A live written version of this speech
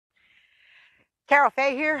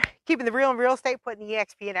Carol.fahy here, keeping the real in real estate, putting the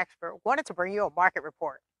EXP in expert. Wanted to bring you a market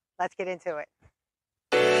report. Let's get into it.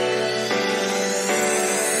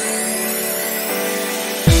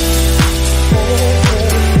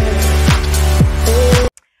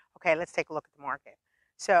 Okay, let's take a look at the market.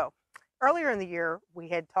 So earlier in the year, we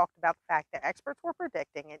had talked about the fact that experts were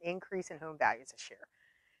predicting an increase in home values this year.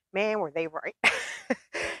 Man, were they right.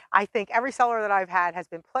 I think every seller that I've had has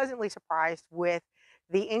been pleasantly surprised with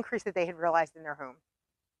the increase that they had realized in their home.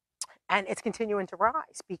 And it's continuing to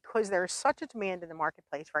rise because there's such a demand in the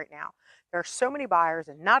marketplace right now. There are so many buyers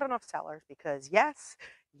and not enough sellers because, yes,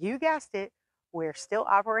 you guessed it, we're still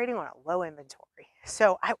operating on a low inventory.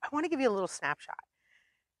 So I want to give you a little snapshot.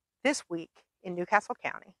 This week in Newcastle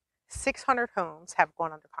County, 600 homes have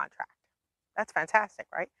gone under contract. That's fantastic,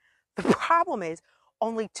 right? The problem is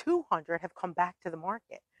only 200 have come back to the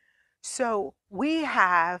market. So we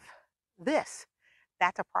have this.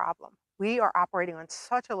 That's a problem. We are operating on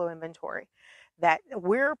such a low inventory that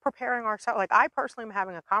we're preparing ourselves. Like, I personally am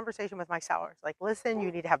having a conversation with my sellers. Like, listen, you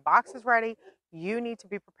need to have boxes ready. You need to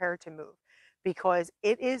be prepared to move because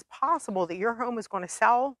it is possible that your home is going to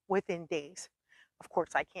sell within days. Of course,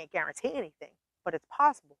 I can't guarantee anything, but it's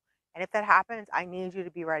possible. And if that happens, I need you to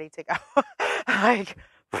be ready to go. Like,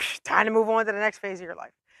 time to move on to the next phase of your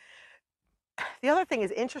life. The other thing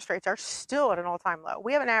is interest rates are still at an all-time low.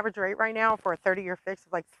 We have an average rate right now for a 30-year fix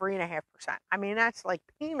of like 3.5%. I mean, that's like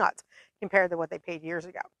peanuts compared to what they paid years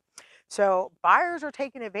ago. So buyers are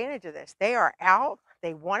taking advantage of this. They are out.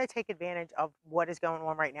 They want to take advantage of what is going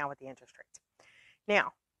on right now with the interest rates.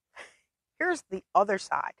 Now, here's the other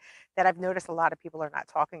side that I've noticed a lot of people are not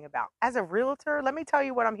talking about. As a realtor, let me tell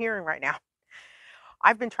you what I'm hearing right now.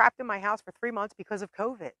 I've been trapped in my house for 3 months because of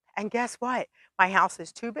COVID. And guess what? My house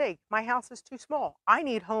is too big. My house is too small. I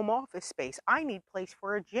need home office space. I need place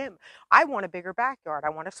for a gym. I want a bigger backyard. I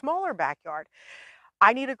want a smaller backyard.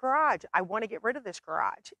 I need a garage. I want to get rid of this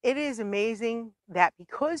garage. It is amazing that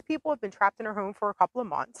because people have been trapped in their home for a couple of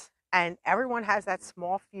months and everyone has that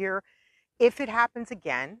small fear if it happens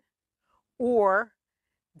again, or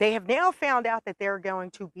they have now found out that they're going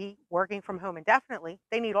to be working from home indefinitely,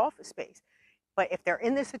 they need office space. But if they're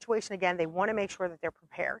in this situation again, they want to make sure that they're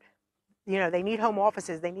prepared. You know, they need home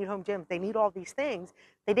offices, they need home gyms, they need all these things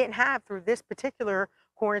they didn't have through this particular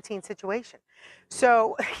quarantine situation.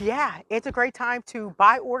 So, yeah, it's a great time to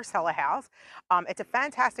buy or sell a house. It's a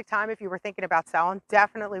fantastic time if you were thinking about selling.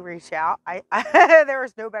 Definitely reach out. There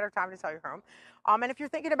is no better time to sell your home. And if you're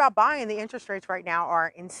thinking about buying, the interest rates right now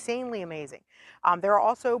are insanely amazing. There are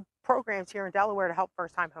also programs here in Delaware to help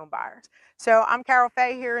first-time home buyers. So I'm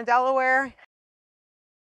Carol.fahy here in Delaware.